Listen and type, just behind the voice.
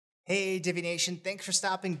Hey Divi Nation, thanks for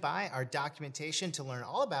stopping by our documentation to learn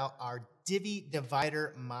all about our Divi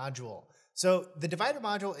divider module. So the divider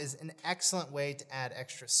module is an excellent way to add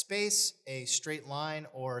extra space, a straight line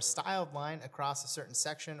or styled line across a certain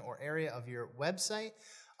section or area of your website.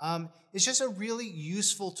 It's just a really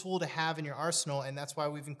useful tool to have in your arsenal, and that's why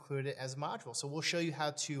we've included it as a module. So we'll show you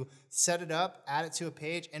how to set it up, add it to a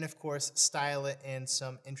page, and of course, style it in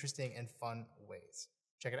some interesting and fun ways.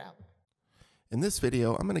 Check it out. In this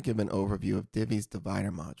video, I'm going to give an overview of Divi's divider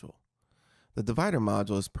module. The divider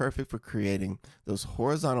module is perfect for creating those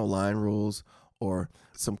horizontal line rules or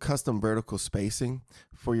some custom vertical spacing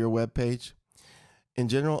for your web page. In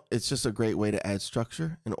general, it's just a great way to add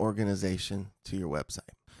structure and organization to your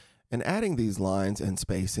website. And adding these lines and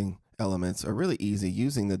spacing elements are really easy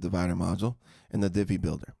using the divider module in the Divi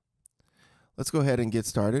Builder. Let's go ahead and get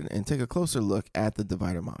started and take a closer look at the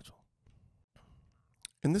divider module.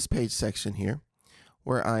 In this page section here,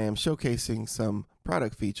 where I am showcasing some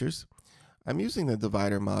product features, I'm using the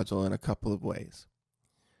divider module in a couple of ways.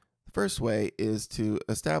 The first way is to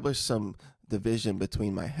establish some division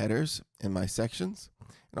between my headers and my sections,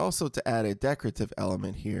 and also to add a decorative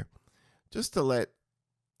element here, just to let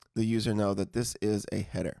the user know that this is a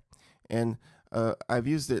header. And I've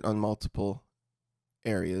used it on multiple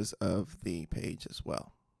areas of the page as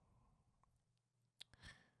well.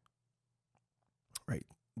 Right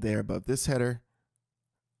there above this header,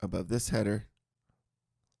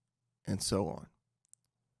 and so on.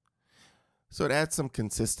 So it adds some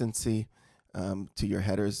consistency to your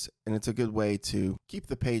headers, and it's a good way to keep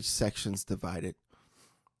the page sections divided.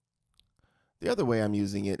 The other way I'm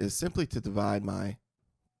using it is simply to divide my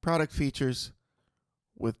product features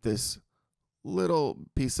with this little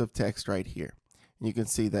piece of text right here. And you can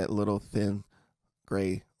see that little thin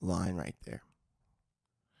gray line right there.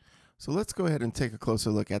 So let's go ahead and take a closer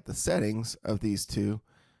look at the settings of these two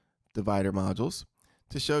divider modules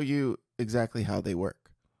to show you exactly how they work.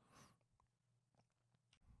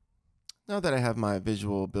 Now that I have my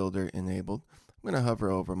visual builder enabled, I'm going to hover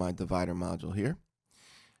over my divider module here,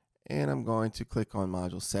 and I'm going to click on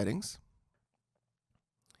module settings.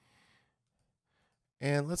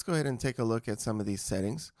 And let's go ahead and take a look at some of these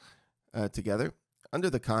settings together. Under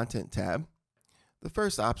the Content tab, the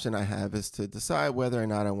first option I have is to decide whether or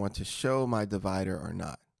not I want to show my divider or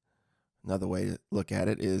not. Another way to look at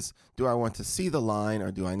it is, do I want to see the line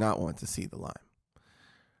or do I not want to see the line?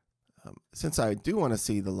 Since I do want to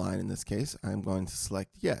see the line in this case, I'm going to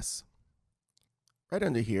select yes. Right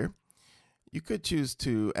under here, you could choose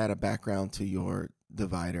to add a background to your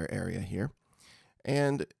divider area here.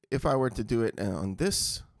 And if I were to do it on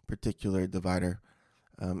this particular divider,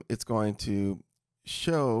 it's going to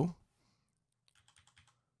show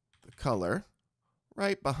the color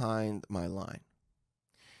right behind my line.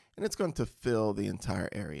 And it's going to fill the entire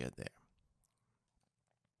area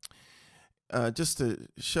there. Just to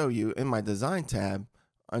show you, in my Design tab,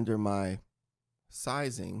 under my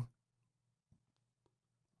Sizing,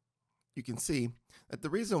 you can see that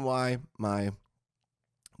the reason why my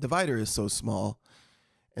divider is so small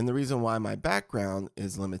and the reason why my background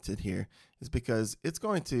is limited here is because it's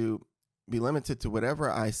going to be limited to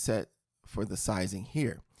whatever I set for the sizing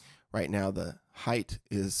here. Right now the height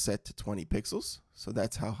is set to 20 pixels, so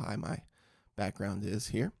that's how high my background is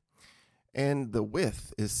here. And the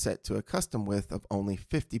width is set to a custom width of only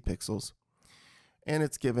 50 pixels, and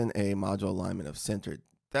it's given a module alignment of centered.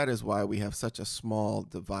 That is why we have such a small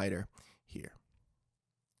divider here.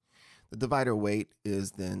 The divider weight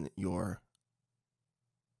is then the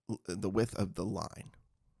width of the line.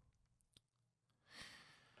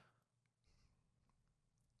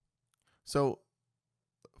 So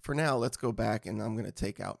for now, let's go back and I'm going to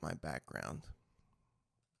take out my background.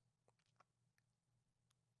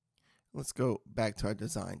 Let's go back to our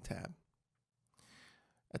Design tab.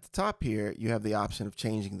 At the top here, you have the option of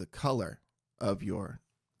changing the color of your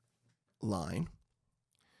line.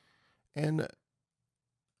 And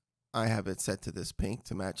I have it set to this pink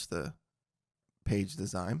to match the page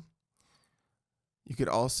design. You could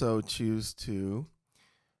also choose to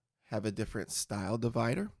have a different style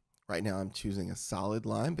divider. Right now I'm choosing a solid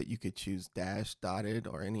line, but you could choose dash, dotted,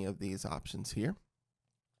 or any of these options here.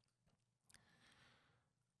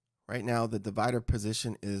 Right now the divider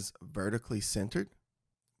position is vertically centered,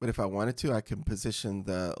 but if I wanted to, I can position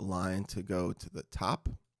the line to go to the top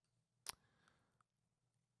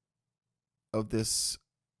of this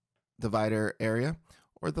divider area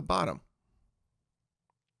or the bottom.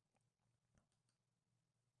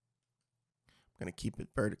 I'm going to keep it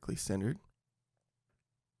vertically centered.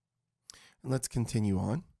 And let's continue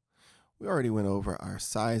on. We already went over our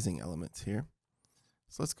sizing elements here.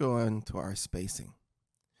 So let's go on to our spacing.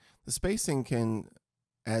 The spacing can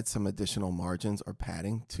add some additional margins or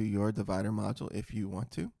padding to your divider module if you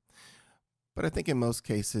want to. But I think in most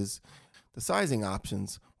cases, the sizing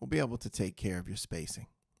options will be able to take care of your spacing.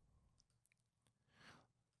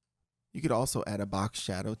 You could also add a box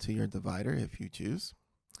shadow to your divider if you choose,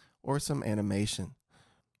 or some animation.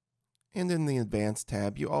 And in the Advanced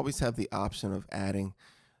tab, you always have the option of adding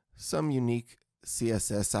some unique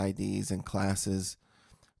CSS IDs and classes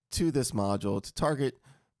to this module to target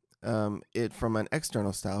it from an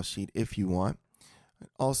external style sheet if you want.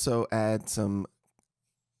 Also add some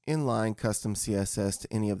inline custom CSS to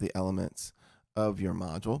any of the elements of your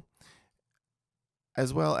module,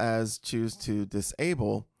 as well as choose to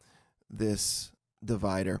disable this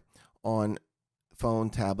divider on phone,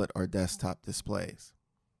 tablet, or desktop displays.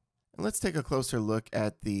 And let's take a closer look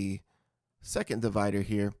at the second divider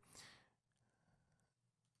here.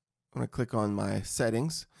 I'm going to click on my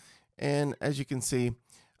settings, and as you can see,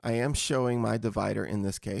 I am showing my divider in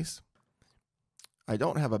this case. I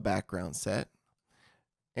don't have a background set,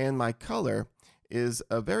 and my color is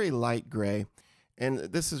a very light gray, and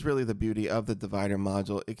this is really the beauty of the divider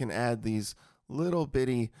module. It can add these little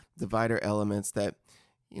bitty divider elements that,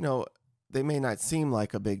 they may not seem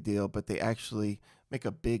like a big deal, but they actually make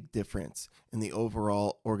a big difference in the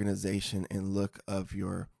overall organization and look of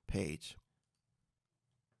your page.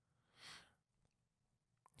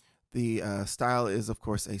 The style is, of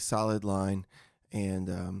course, a solid line, and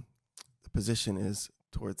the position is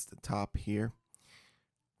towards the top here.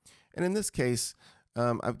 And in this case,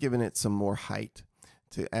 I've given it some more height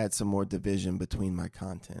to add some more division between my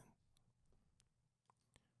content.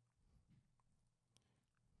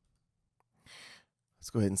 Let's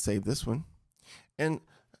go ahead and save this one. And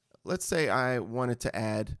let's say I wanted to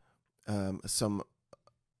add some,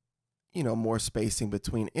 more spacing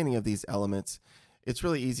between any of these elements. It's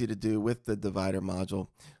really easy to do with the divider module.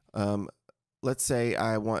 Let's say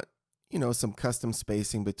I want, some custom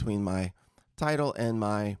spacing between my title and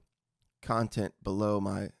my content below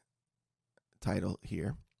my title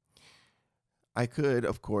here. I could,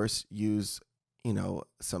 of course, use,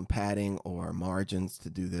 some padding or margins to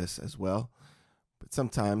do this as well. But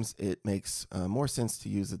sometimes it makes more sense to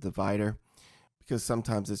use a divider because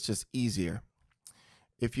sometimes it's just easier.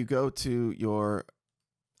 If you go to your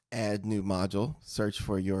Add New Module, search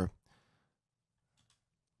for your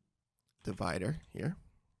divider here,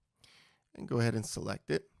 and go ahead and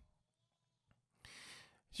select it.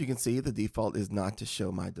 As you can see, the default is not to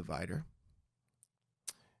show my divider.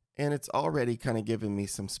 And it's already kind of given me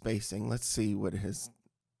some spacing. Let's see what is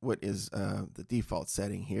the default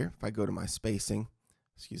setting here. If I go to my spacing,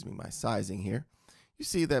 my sizing here, you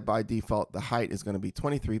see that by default, the height is going to be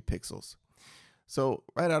 23 pixels. So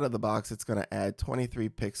right out of the box, it's going to add 23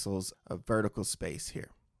 pixels of vertical space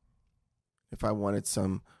here. If I wanted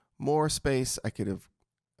some more space, I could have,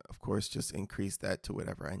 of course, just increased that to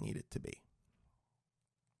whatever I need it to be.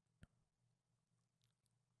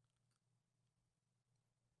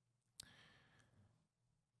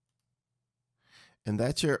 And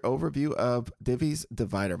that's your overview of Divi's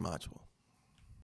divider module.